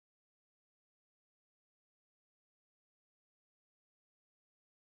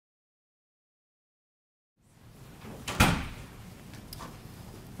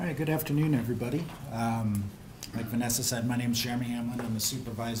All right, good afternoon, everybody. Like Vanessa said, my name is Jeremy Hamlin. I'm a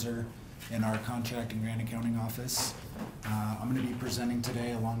supervisor in our contract and grant accounting office. I'm going to be presenting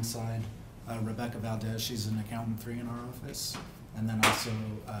today alongside Rebecca Valdez. She's an accountant 3 in our office. And then also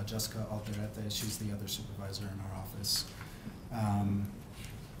Jessica Alderete. She's the other supervisor in our office.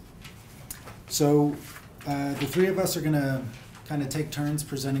 The three of us are going to kind of take turns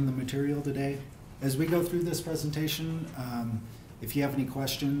presenting the material today. As we go through this presentation, if you have any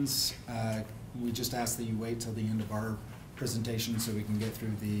questions, we just ask that you wait till the end of our presentation so we can get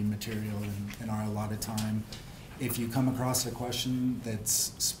through the material in our allotted time. If you come across a question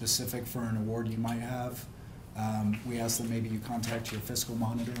that's specific for an award you might have, we ask that maybe you contact your fiscal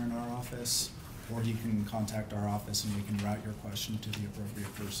monitor in our office, or you can contact our office and we can route your question to the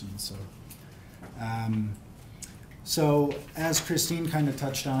appropriate person. So as Christine kind of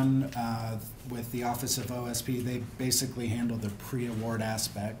touched on with the Office of OSP, they basically handle the pre-award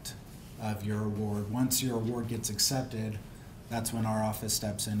aspect of your award. Once your award gets accepted, that's when our office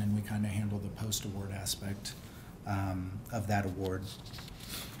steps in and we kind of handle the post-award aspect of that award.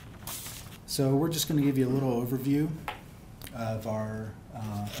 So we're just going to give you a little overview of our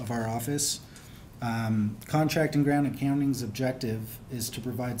office. Contract and grant accounting's objective is to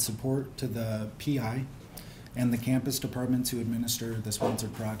provide support to the PI and the campus departments who administer the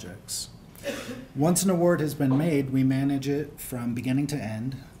sponsored projects. Once an award has been made, we manage it from beginning to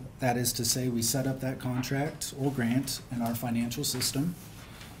end. That is to say, we set up that contract or grant in our financial system.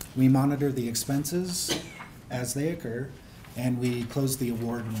 We monitor the expenses as they occur, and we close the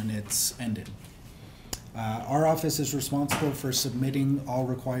award when it's ended. Our office is responsible for submitting all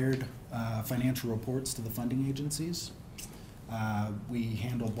required financial reports to the funding agencies. We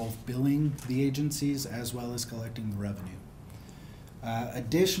handle both billing the agencies as well as collecting the revenue.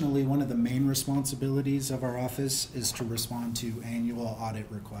 Additionally, one of the main responsibilities of our office is to respond to annual audit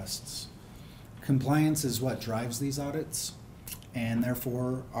requests. Compliance is what drives these audits, and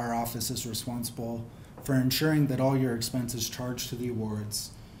therefore our office is responsible for ensuring that all your expenses charged to the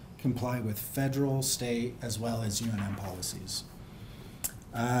awards comply with federal, state, as well as UNM policies.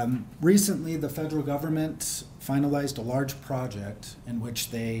 Recently, the federal government finalized a large project in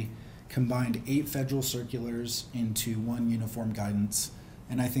which they combined 8 federal circulars into one uniform guidance,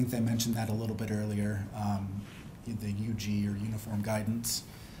 and I think they mentioned that a little bit earlier, the UG or uniform guidance.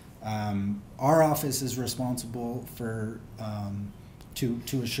 Our office is responsible for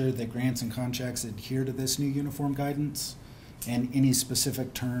to assure that grants and contracts adhere to this new uniform guidance and any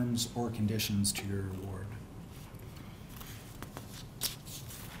specific terms or conditions to your award.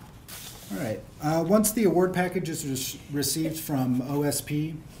 All right, once the award package is received from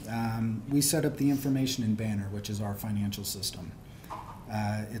OSP, we set up the information in Banner, which is our financial system.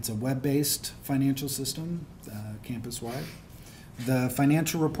 It's a web-based financial system, campus-wide. The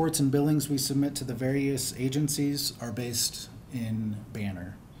financial reports and billings we submit to the various agencies are based in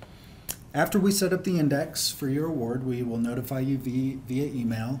Banner. After we set up the index for your award, we will notify you via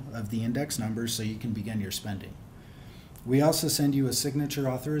email of the index number so you can begin your spending. We also send you a signature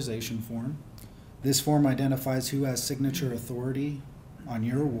authorization form. This form identifies who has signature authority on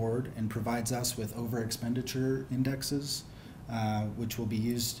your award and provides us with over-expenditure indexes, which will be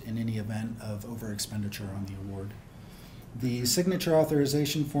used in any event of over-expenditure on the award. The signature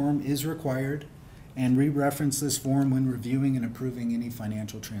authorization form is required, and we reference this form when reviewing and approving any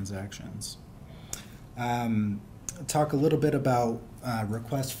financial transactions. Talk a little bit about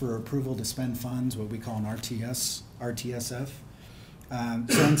request for approval to spend funds, what we call an RTSF.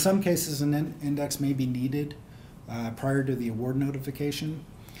 So in some cases, an index may be needed prior to the award notification.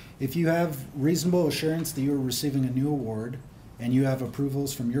 If you have reasonable assurance that you are receiving a new award and you have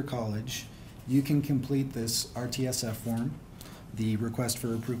approvals from your college, you can complete this RTSF form, the request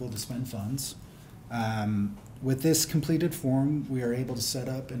for approval to spend funds. With this completed form, we are able to set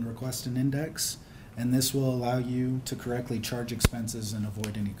up and request an index, and this will allow you to correctly charge expenses and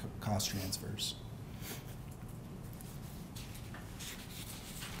avoid any cost transfers.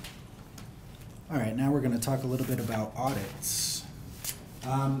 All right, now we're going to talk a little bit about audits.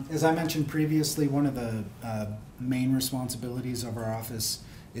 As I mentioned previously, one of the main responsibilities of our office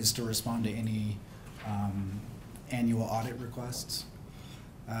is to respond to any annual audit requests.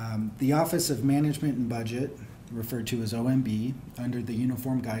 The Office of Management and Budget, referred to as OMB, under the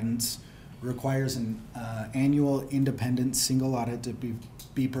uniform guidance, requires an annual independent single audit to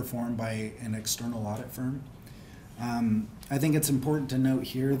be performed by an external audit firm. I think it's important to note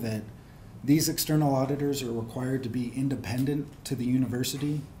here that these external auditors are required to be independent to the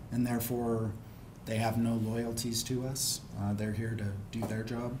university, and therefore they have no loyalties to us. They're here to do their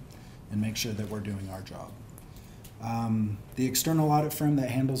job and make sure that we're doing our job. The external audit firm that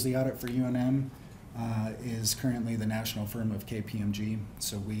handles the audit for UNM is currently the national firm of KPMG,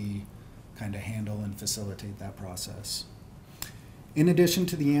 so we kind of handle and facilitate that process. In addition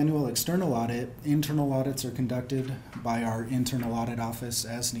to the annual external audit, internal audits are conducted by our internal audit office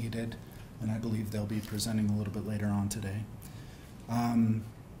as needed, and I believe they'll be presenting a little bit later on today.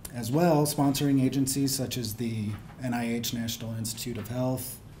 As well, sponsoring agencies such as the NIH, National Institute of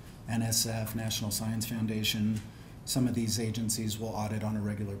Health, NSF, National Science Foundation, some of these agencies will audit on a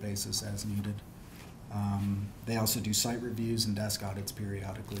regular basis as needed. They also do site reviews and desk audits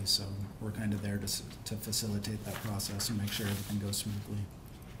periodically, so we're kind of there to facilitate that process and make sure everything goes smoothly.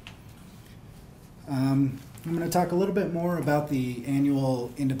 I'm going to talk a little bit more about the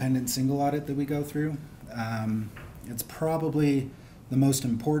annual independent single audit that we go through. It's probably the most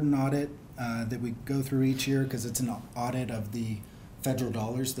important audit that we go through each year because it's an audit of the federal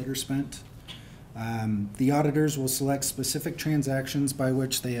dollars that are spent. The auditors will select specific transactions by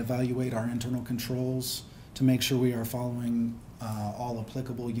which they evaluate our internal controls to make sure we are following all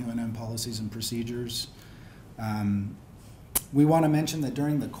applicable UNM policies and procedures. We want to mention that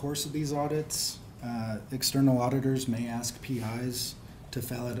during the course of these audits, external auditors may ask PIs to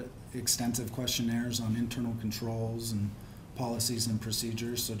fill out extensive questionnaires on internal controls and policies and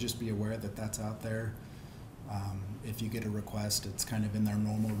procedures, so just be aware that that's out there. If you get a request, it's kind of in their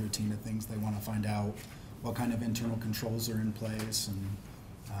normal routine of things. They want to find out what kind of internal controls are in place and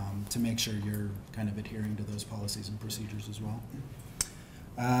to make sure you're kind of adhering to those policies and procedures as well.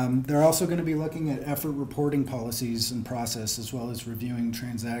 They're also going to be looking at effort reporting policies and process, as well as reviewing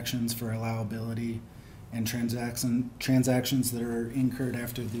transactions for allowability and transactions that are incurred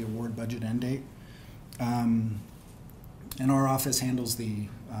after the award budget end date. And our office handles the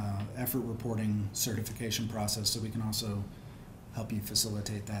effort reporting certification process, so we can also help you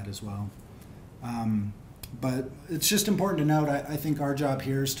facilitate that as well. But it's just important to note, I think our job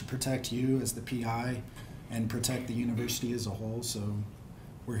here is to protect you as the PI and protect the university as a whole, so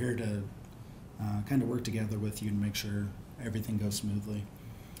we're here to kind of work together with you and make sure everything goes smoothly.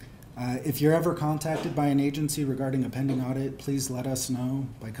 If you're ever contacted by an agency regarding a pending audit, please let us know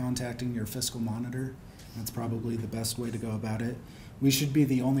by contacting your fiscal monitor. That's probably the best way to go about it. We should be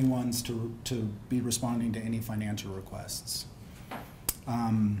the only ones to be responding to any financial requests.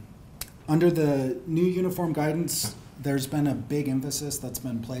 Under the new uniform guidance, there's been a big emphasis that's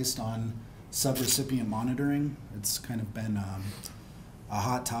been placed on subrecipient monitoring. It's kind of been a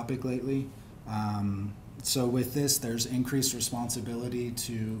hot topic lately. So with this, there's increased responsibility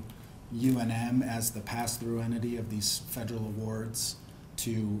to UNM as the pass-through entity of these federal awards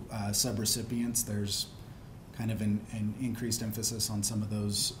to subrecipients. There's kind of an increased emphasis on some of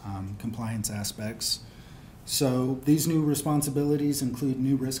those compliance aspects. So these new responsibilities include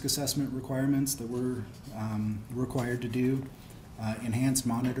new risk assessment requirements that we're required to do, enhanced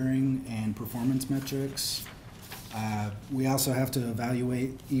monitoring and performance metrics. We also have to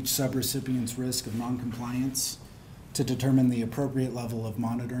evaluate each subrecipient's risk of noncompliance to determine the appropriate level of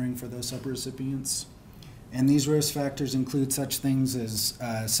monitoring for those subrecipients. And these risk factors include such things as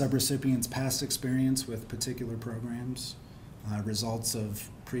subrecipients' past experience with particular programs, results of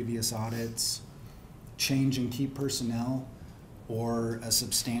previous audits, change in key personnel, or a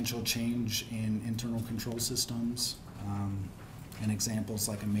substantial change in internal control systems, and examples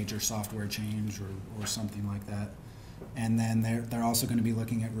like a major software change or something like that. And then they're also going to be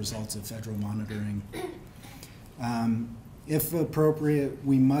looking at results of federal monitoring. If appropriate,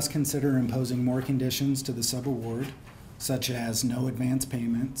 we must consider imposing more conditions to the subaward, such as no advance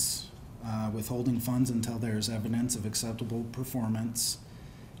payments, withholding funds until there is evidence of acceptable performance,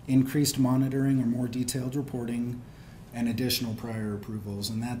 increased monitoring or more detailed reporting, and additional prior approvals.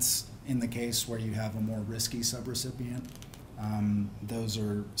 And that's in the case where you have a more risky subrecipient. Those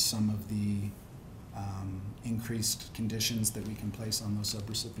are some of the increased conditions that we can place on those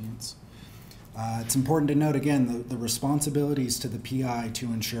subrecipients. It's important to note again the responsibilities to the PI to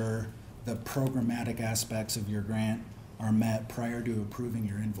ensure the programmatic aspects of your grant are met prior to approving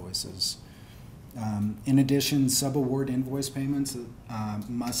your invoices. In addition, subaward invoice payments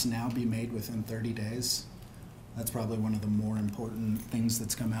must now be made within 30 days. That's probably one of the more important things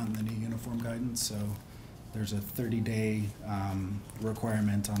that's come out in the new uniform guidance. So there's a 30-day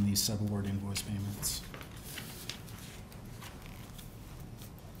requirement on these subaward invoice payments.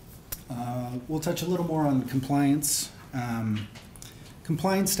 We'll touch a little more on compliance.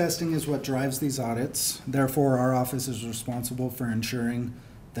 Compliance testing is what drives these audits. Therefore, our office is responsible for ensuring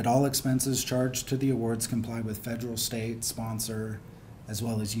that all expenses charged to the awards comply with federal, state, sponsor, as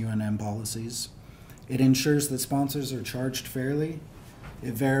well as UNM policies. It ensures that sponsors are charged fairly.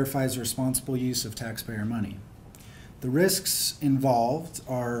 It verifies responsible use of taxpayer money. The risks involved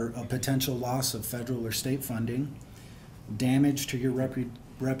are a potential loss of federal or state funding, damage to your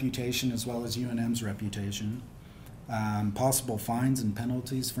reputation as well as UNM's reputation, possible fines and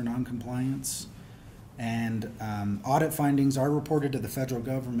penalties for noncompliance, and audit findings are reported to the federal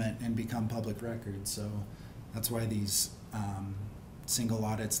government and become public records. So that's why these single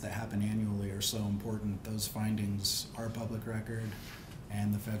audits that happen annually are so important. Those findings are public record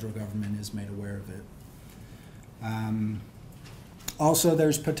and the federal government is made aware of it. Also,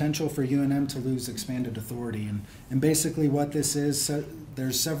 there's potential for UNM to lose expanded authority. And basically what this is,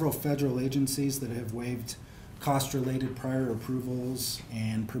 there's several federal agencies that have waived cost-related prior approvals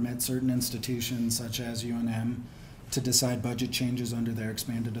and permit certain institutions, such as UNM, to decide budget changes under their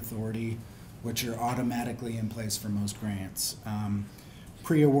expanded authority, which are automatically in place for most grants.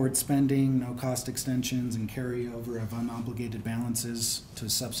 Pre-award spending, no cost extensions, and carryover of unobligated balances to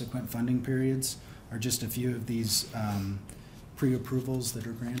subsequent funding periods are just a few of these pre-approvals that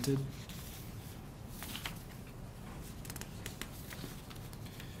are granted.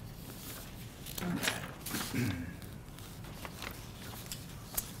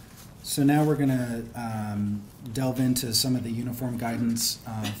 So now we're going to delve into some of the uniform guidance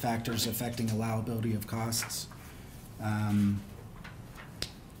factors affecting allowability of costs.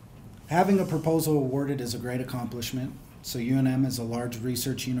 Having a proposal awarded is a great accomplishment. So UNM is a large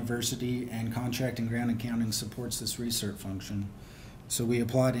research university, and contract and grant accounting supports this research function. So we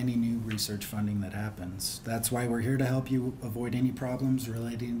applaud any new research funding that happens. That's why we're here to help you avoid any problems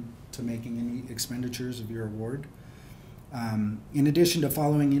relating to making any expenditures of your award. In addition to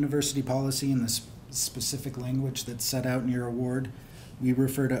following university policy and the specific language that's set out in your award, we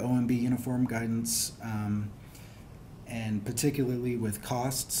refer to OMB uniform guidance, and particularly with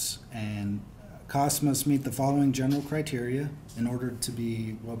costs. And costs must meet the following general criteria in order to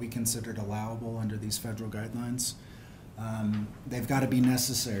be what we considered allowable under these federal guidelines. They've got to be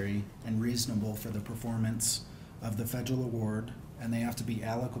necessary and reasonable for the performance of the federal award, and they have to be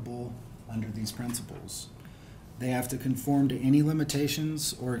allocable under these principles. They have to conform to any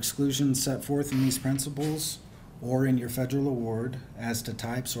limitations or exclusions set forth in these principles or in your federal award as to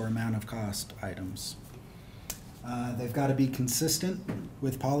types or amount of cost items. They've got to be consistent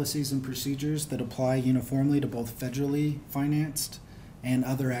with policies and procedures that apply uniformly to both federally financed and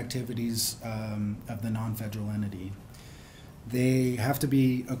other activities of the non-federal entity. They have to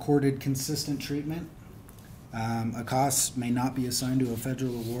be accorded consistent treatment. A cost may not be assigned to a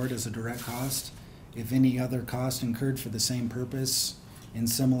federal award as a direct cost if any other cost incurred for the same purpose in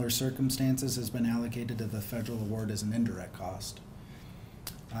similar circumstances has been allocated to the federal award as an indirect cost.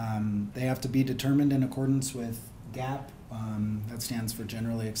 They have to be determined in accordance with GAAP, that stands for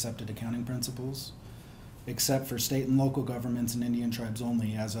Generally Accepted Accounting Principles, except for state and local governments and Indian tribes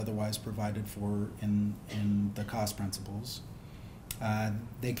only, as otherwise provided for in the cost principles.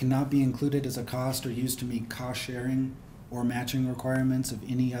 They cannot be included as a cost or used to meet cost sharing or matching requirements of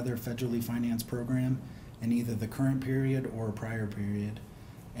any other federally financed program in either the current period or a prior period,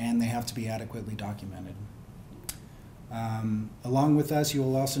 and they have to be adequately documented. Along with us, you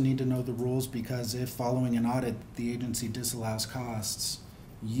will also need to know the rules, because if following an audit the agency disallows costs,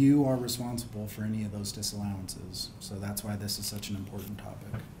 you are responsible for any of those disallowances. So that's why this is such an important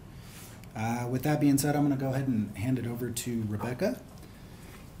topic. With that being said, I'm going to go ahead and hand it over to Rebecca,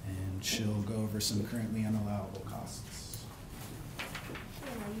 and she'll go over some currently unallowable costs.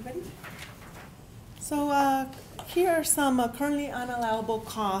 Are you ready? So here are some currently unallowable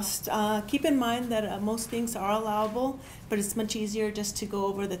costs. Keep in mind that most things are allowable, but it's much easier just to go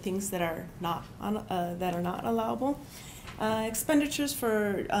over the things that are not allowable. Expenditures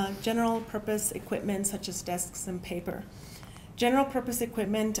for general purpose equipment such as desks and paper. General purpose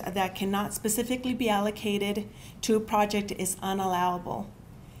equipment that cannot specifically be allocated to a project is unallowable.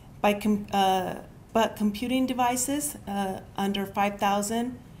 But computing devices under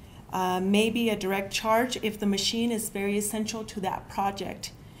 $5,000 may be a direct charge if the machine is very essential to that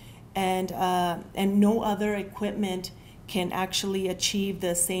project, and no other equipment can actually achieve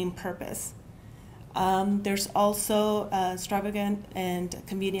the same purpose. There's also extravagant and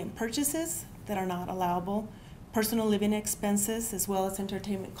convenient purchases that are not allowable, personal living expenses as well as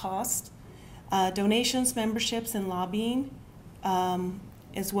entertainment costs, donations, memberships, and lobbying,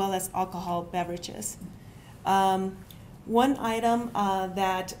 as well as alcohol beverages. One item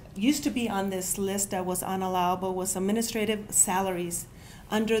that used to be on this list that was unallowable was administrative salaries.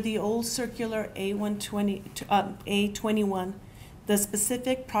 Under the old circular A21, the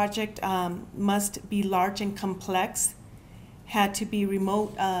specific project must be large and complex, had to be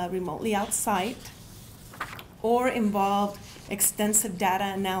remotely outside, or involved extensive data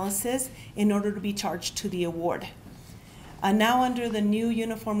analysis in order to be charged to the award. Now under the new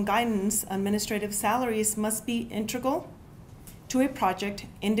uniform guidance, administrative salaries must be integral to a project.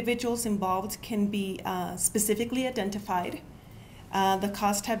 Individuals involved can be specifically identified. The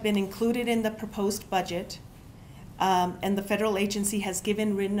costs have been included in the proposed budget, and the federal agency has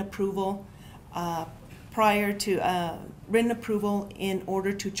given written approval prior to written approval in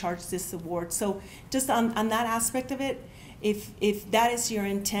order to charge this award. So just on that aspect of it, if that is your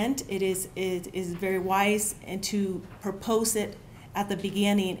intent, it is very wise and to propose it at the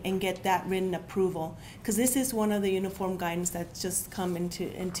beginning and get that written approval, because this is one of the uniform guidance that's just come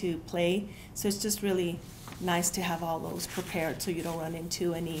into play. So it's just really nice to have all those prepared so you don't run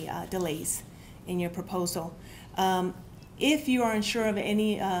into any delays in your proposal. If you are unsure of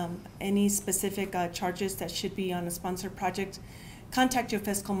any specific charges that should be on a sponsored project, contact your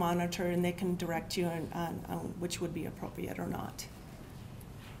fiscal monitor and they can direct you on which would be appropriate or not.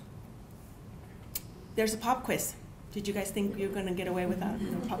 There's a pop quiz. Did you guys think you were going to get away with that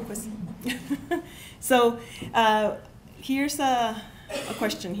pop quiz? So here's a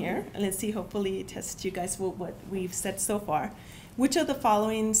question here. And let's see, hopefully it tests you guys with what we've said so far. Which of the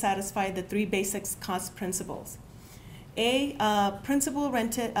following satisfy the three basic cost principles? A, PI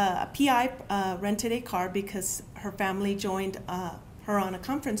rented a car because her family joined her on a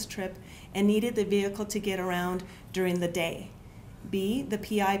conference trip and needed the vehicle to get around during the day. B, the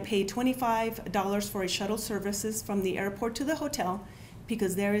PI paid $25 for a shuttle services from the airport to the hotel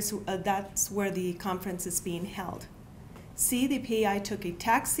because that's where the conference is being held. C, the PI took a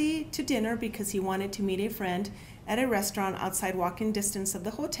taxi to dinner because he wanted to meet a friend at a restaurant outside walking distance of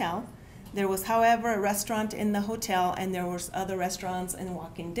the hotel. There was, however, a restaurant in the hotel and there was other restaurants in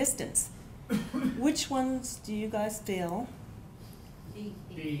walking distance. Which ones do you guys feel? B.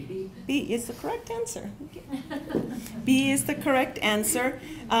 B is the correct answer. B is the correct answer.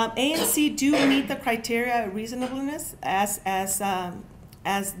 A and C do meet the criteria of reasonableness as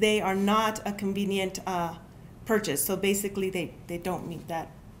they are not a convenient purchase. So basically they don't meet that.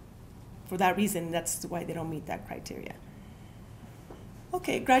 For that reason, that's why they don't meet that criteria.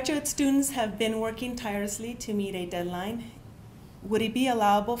 Okay, graduate students have been working tirelessly to meet a deadline. Would it be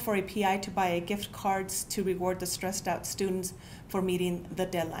allowable for a PI to buy gift cards to reward the stressed out students for meeting the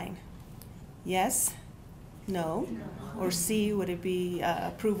deadline? Yes? No? Or C, would it be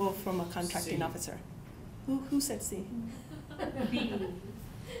approval from a contracting C. officer? Who said C? B.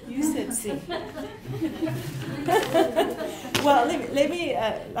 You said C. Well, let me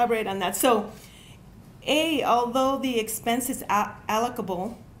elaborate on that. So, A, although the expense is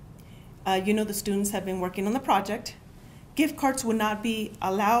allocable, the students have been working on the project, gift cards would not be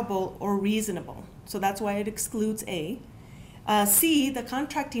allowable or reasonable. So that's why it excludes A. C, the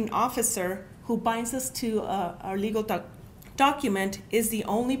contracting officer who binds us to our legal document is the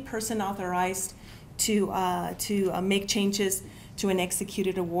only person authorized to make changes to an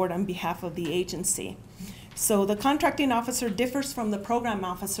executed award on behalf of the agency. So the contracting officer differs from the program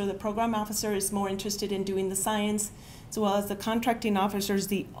officer. The program officer is more interested in doing the science, as well as the contracting officer is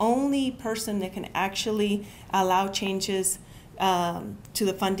the only person that can actually allow changes to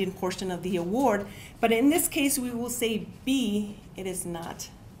the funding portion of the award. But in this case, we will say B, it is not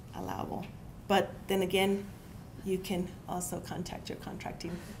allowable. But then again, you can also contact your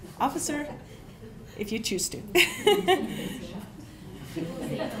contracting officer if you choose to.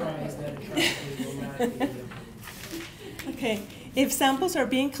 Okay, if samples are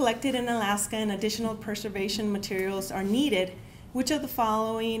being collected in Alaska and additional preservation materials are needed, which of the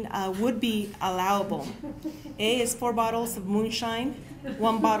following would be allowable? A is 4 bottles of moonshine,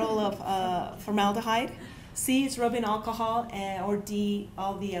 1 bottle of formaldehyde. C is rubbing alcohol, or D,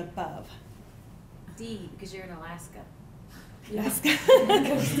 all the above. D, because you're in Alaska.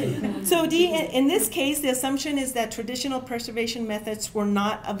 So D, in this case, the assumption is that traditional preservation methods were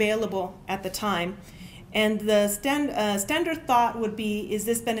not available at the time. And the standard thought would be, is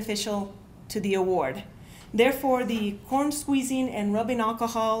this beneficial to the award? Therefore, the corn squeezing and rubbing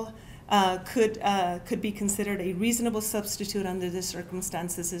alcohol could be considered a reasonable substitute under the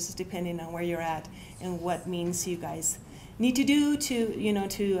circumstances. This is depending on where you're at and what means you guys need to do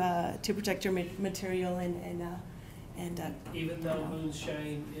to protect your material and even though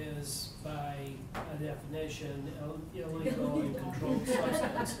moonshine is by definition illegal and controlled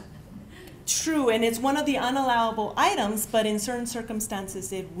substance. True, and it's one of the unallowable items, but in certain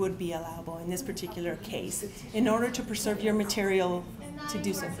circumstances it would be allowable in this particular case in order to preserve your material to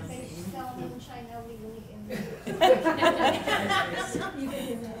do so.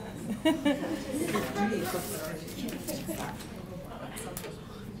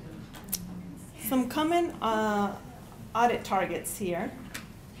 Some common audit targets here.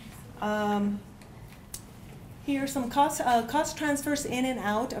 Here are some cost transfers in and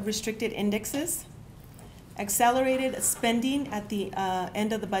out of restricted indexes. Accelerated spending at the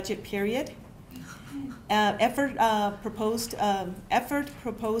end of the budget period. Effort proposed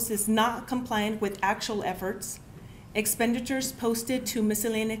is not compliant with actual efforts. Expenditures posted to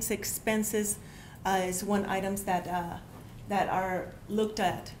miscellaneous expenses is one items that are looked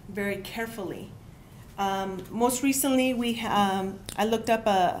at very carefully. Most recently, I looked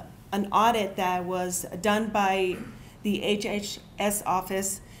up an audit that was done by the HHS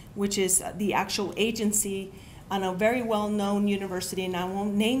office, which is the actual agency on a very well-known university, and I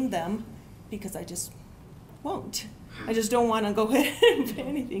won't name them because I just won't. I just don't want to go ahead and say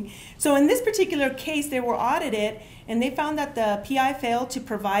anything. So in this particular case, they were audited, and they found that the PI failed to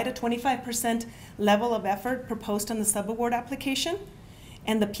provide a 25% level of effort proposed on the subaward application,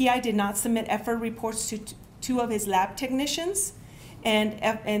 and the PI did not submit effort reports to two of his lab technicians,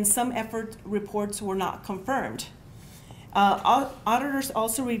 and some effort reports were not confirmed. Auditors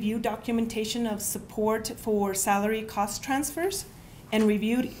also reviewed documentation of support for salary cost transfers and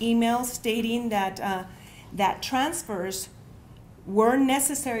reviewed emails stating that that transfers were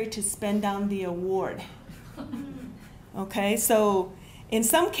necessary to spend down the award. Okay, so in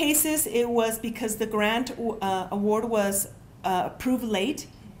some cases it was because the grant award was approved late,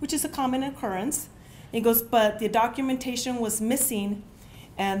 which is a common occurrence. It goes, but the documentation was missing,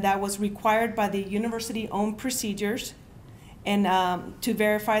 and that was required by the university-owned procedures, and to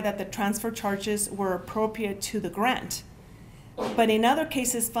verify that the transfer charges were appropriate to the grant. But in other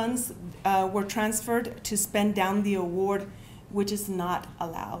cases, funds were transferred to spend down the award, which is not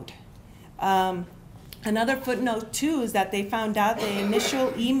allowed. Another footnote too is that they found out the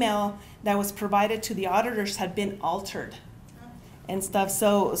initial email that was provided to the auditors had been altered and stuff,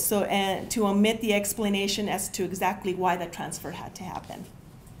 and to omit the explanation as to exactly why the transfer had to happen.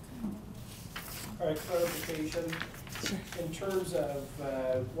 All right, clarification. Sure. In terms of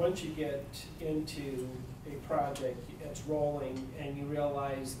once you get into a project, it's rolling, and you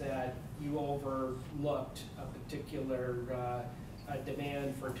realize that you overlooked a particular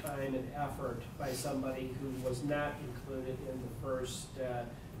demand for time and effort by somebody who was not included in the first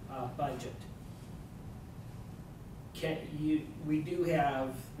budget. We do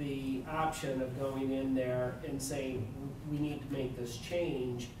have the option of going in there and saying, we need to make this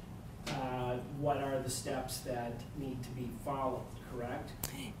change. What are the steps that need to be followed, correct?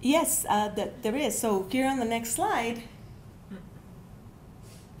 Yes, there is. So here on the next slide,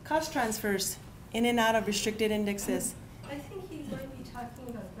 cost transfers in and out of restricted indexes. I think he might be talking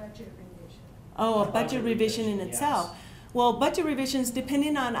about budget revision. Oh, a budget revision in yes. itself. Well, budget revisions,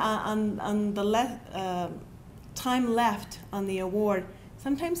 depending on the time left on the award,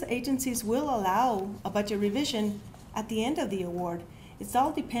 sometimes agencies will allow a budget revision at the end of the award. It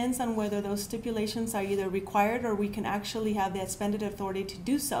all depends on whether those stipulations are either required or we can actually have the expended authority to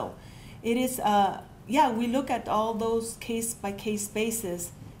do so. It is, yeah, we look at all those case by case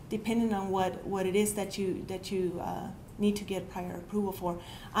basis, depending on what it is that you need to get prior approval for.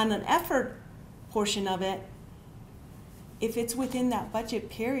 On an effort portion of it, if it's within that budget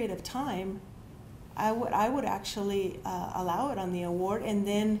period of time, I would actually allow it on the award, and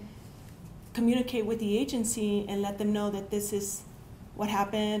then communicate with the agency and let them know that this is what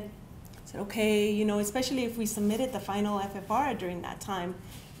happened. Said, okay, you know, especially if we submitted the final FFR during that time,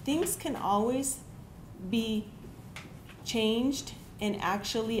 things can always be changed and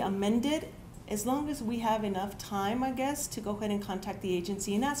actually amended as long as we have enough time, I guess, to go ahead and contact the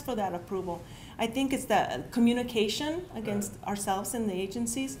agency and ask for that approval. I think it's the communication against ourselves and the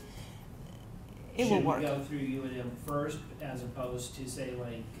agencies. It will work. Should we go through UNM first as opposed to, say,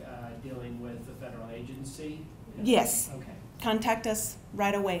 like dealing with the federal agency? Yes. Okay. Contact us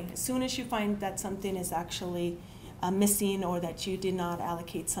right away. As soon as you find that something is actually missing or that you did not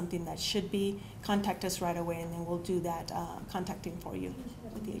allocate something that should be, contact us right away, and then we'll do that contacting for you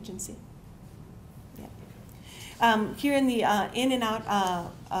with the agency. Yeah. Here in the in and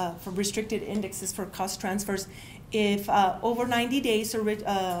out for restricted indexes for cost transfers, if over 90 days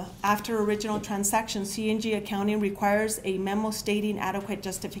after original transaction, C&G accounting requires a memo stating adequate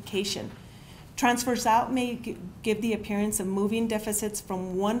justification. Transfers out may give the appearance of moving deficits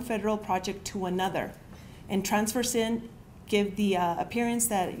from one federal project to another, and transfers in give the appearance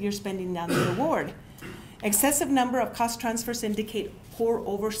that you're spending down the award. Excessive number of cost transfers indicate poor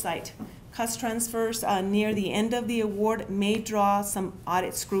oversight. Cost transfers near the end of the award may draw some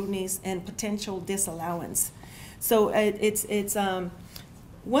audit scrutinies and potential disallowance. So it's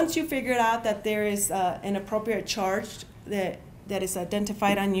once you figure out that there is an appropriate charge that is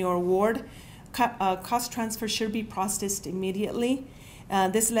identified on your award, cost transfer should be processed immediately.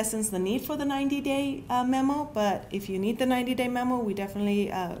 This lessens the need for the 90-day memo, but if you need the 90-day memo, we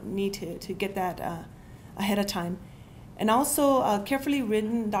definitely need to get that ahead of time. And also, carefully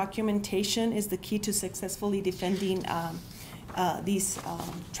written documentation is the key to successfully defending these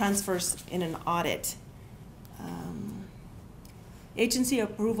transfers in an audit. Agency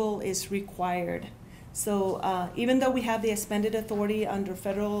approval is required. So even though we have the expended authority under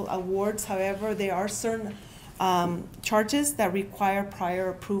federal awards, however, there are certain charges that require prior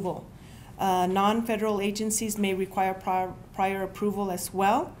approval. Non-federal agencies may require prior approval as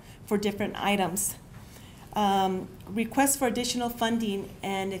well for different items. Requests for additional funding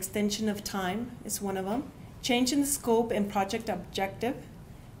and extension of time is one of them. Change in the scope and project objective.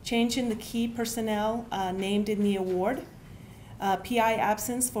 Change in the key personnel named in the award. PI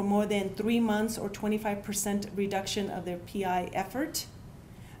absence for more than 3 months or 25% reduction of their PI effort.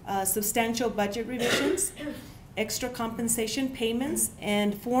 Substantial budget revisions. Extra compensation payments,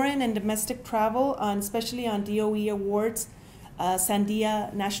 and foreign and domestic travel, especially on DOE awards,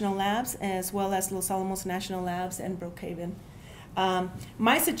 Sandia National Labs, as well as Los Alamos National Labs and Brookhaven.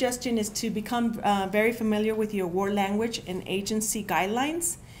 My suggestion is to become very familiar with your award language and agency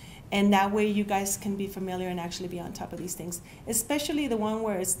guidelines, and that way you guys can be familiar and actually be on top of these things, especially the one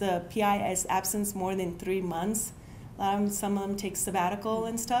where it's the PI is absence more than 3 months. Some of them take sabbatical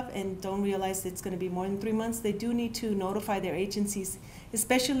and stuff and don't realize it's going to be more than 3 months. They do need to notify their agencies,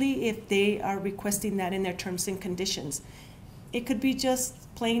 especially if they are requesting that in their terms and conditions. It could be just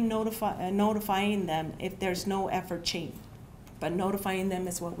plain notifying them if there's no effort chain, but notifying them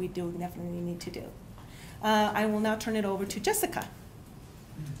is what we do definitely need to do. I will now turn it over to Jessica.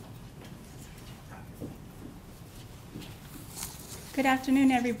 Good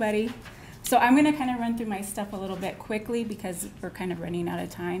afternoon, everybody. So I'm going to kind of run through my stuff a little bit quickly because we're kind of running out of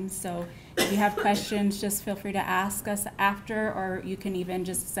time. So if you have questions, just feel free to ask us after, or you can even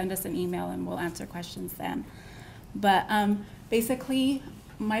just send us an email and we'll answer questions then. But basically,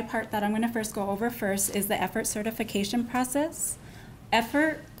 my part that I'm going to first go over first is the effort certification process.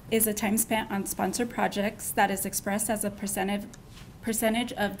 Effort is a time spent on sponsored projects that is expressed as a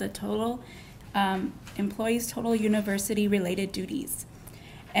percentage of the total employees' total university-related duties,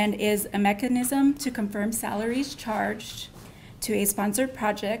 and is a mechanism to confirm salaries charged to a sponsored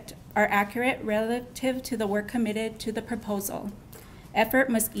project are accurate relative to the work committed to the proposal. Effort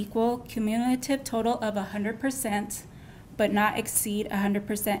must equal cumulative total of 100%, but not exceed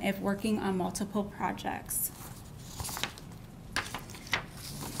 100% if working on multiple projects.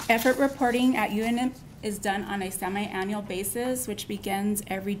 Effort reporting at UNM is done on a semi-annual basis, which begins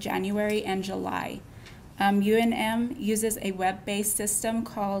every January and July. UNM uses a web-based system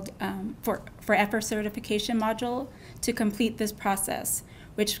called for effort certification module to complete this process,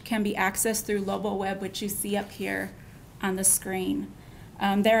 which can be accessed through Global Web, which you see up here on the screen.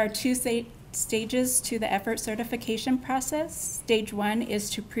 There are 2 stages to the effort certification process. Stage 1 is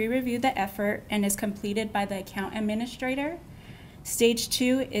to pre-review the effort and is completed by the account administrator. Stage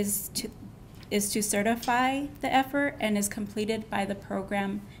 2 is to certify the effort and is completed by the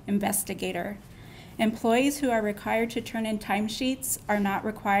program investigator. Employees who are required to turn in timesheets are not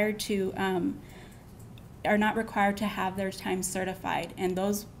required to have their time certified, and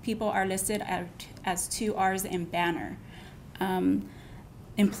those people are listed as 2 R's in Banner.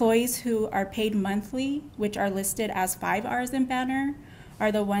 Employees who are paid monthly, which are listed as 5 R's in Banner,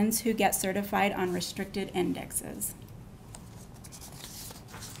 are the ones who get certified on restricted indexes.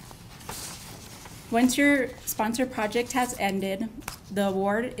 Once your sponsored project has ended, the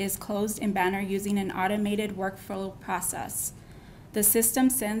award is closed in Banner using an automated workflow process. The system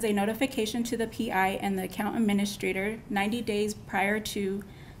sends a notification to the PI and the account administrator 90 days prior to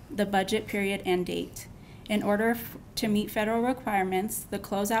the budget period end date. In order to meet federal requirements, the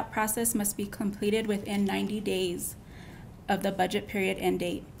closeout process must be completed within 90 days of the budget period end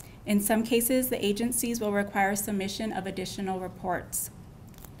date. In some cases, the agencies will require submission of additional reports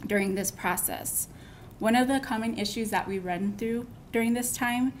during this process. One of the common issues that we run through during this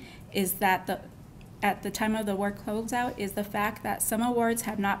time is that at the time of the work closeout is the fact that some awards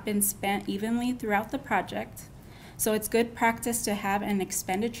have not been spent evenly throughout the project. So it's good practice to have an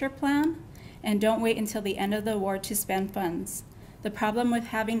expenditure plan and don't wait until the end of the award to spend funds. The problem with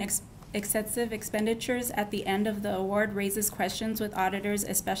having excessive expenditures at the end of the award raises questions with auditors,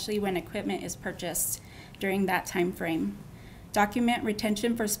 especially when equipment is purchased during that time frame. Document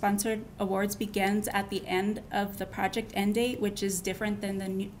retention for sponsored awards begins at the end of the project end date, which is different than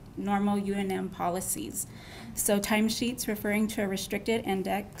the normal UNM policies. So timesheets referring to a restricted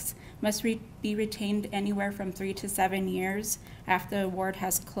index must be retained anywhere from 3 to 7 years after the award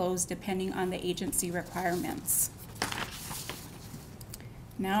has closed, depending on the agency requirements.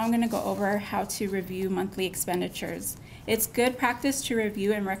 Now I'm going to go over how to review monthly expenditures. It's good practice to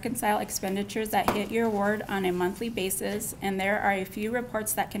review and reconcile expenditures that hit your award on a monthly basis, and there are a few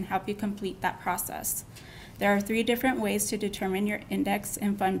reports that can help you complete that process. There are 3 different ways to determine your index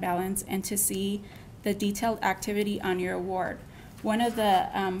and fund balance and to see the detailed activity on your award. One of the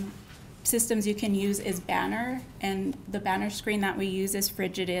systems you can use is Banner, and the Banner screen that we use is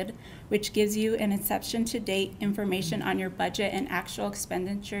Frigidated, which gives you an inception to date information on your budget and actual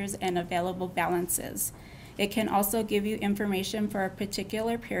expenditures and available balances. It can also give you information for a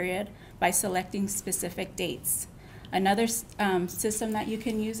particular period by selecting specific dates. Another system that you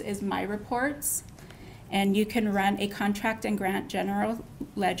can use is My Reports, and you can run a contract and grant general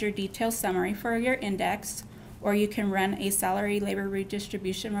ledger detail summary for your index, or you can run a salary labor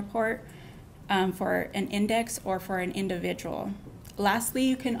redistribution report for an index or for an individual. Lastly,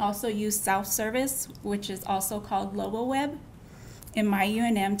 you can also use self-service, which is also called Global Web, in My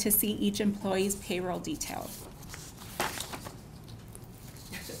UNM to see each employee's payroll detail.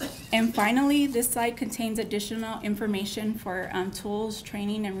 And finally, this slide contains additional information for tools,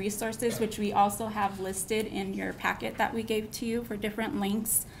 training, and resources, which we also have listed in your packet that we gave to you for different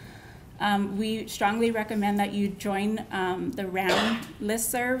links. We strongly recommend that you join the RAMP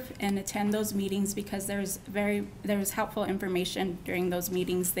listserv and attend those meetings because there's helpful information during those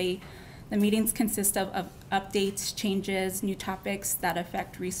meetings. The meetings consist of updates, changes, new topics that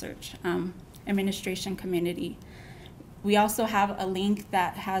affect research, administration community. We also have a link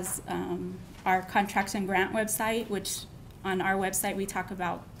that has our contracts and grant website, which on our website we talk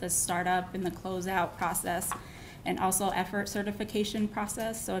about the startup and the closeout process, and also effort certification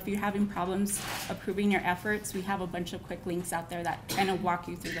process. So if you're having problems approving your efforts, we have a bunch of quick links out there that kind of walk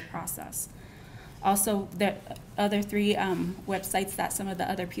you through the process. Also, the other 3 websites that some of the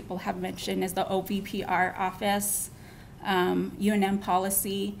other people have mentioned is the OVPR office, UNM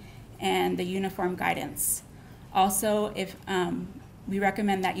policy, and the uniform guidance. Also, if we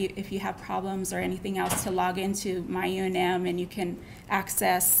recommend that if you have problems or anything else to log into My UNM, and you can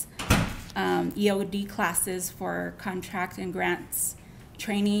access EOD classes for contract and grants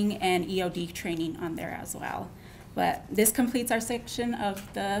training and EOD training on there as well. But this completes our section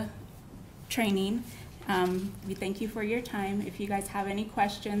of the training. We thank you for your time. If you guys have any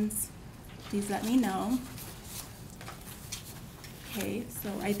questions, please let me know. Okay, so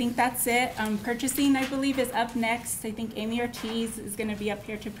I think that's it. Purchasing, I believe, is up next. I think Amy Ortiz is going to be up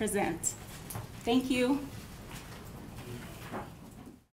here to present. Thank you.